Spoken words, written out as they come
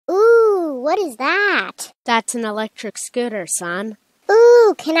what is that? That's an electric scooter, son.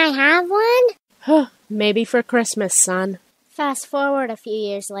 Ooh, can I have one? Maybe for Christmas, son. Fast forward a few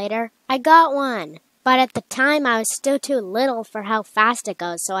years later, I got one. But at the time, I was still too little for how fast it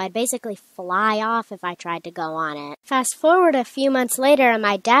goes, so I'd basically fly off if I tried to go on it. Fast forward a few months later, and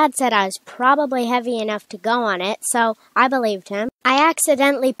my dad said I was probably heavy enough to go on it, so I believed him. I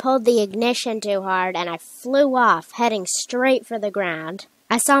accidentally pulled the ignition too hard, and I flew off, heading straight for the ground.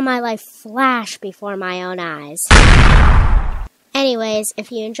 I saw my life flash before my own eyes. Anyways, if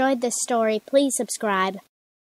you enjoyed this story, please subscribe.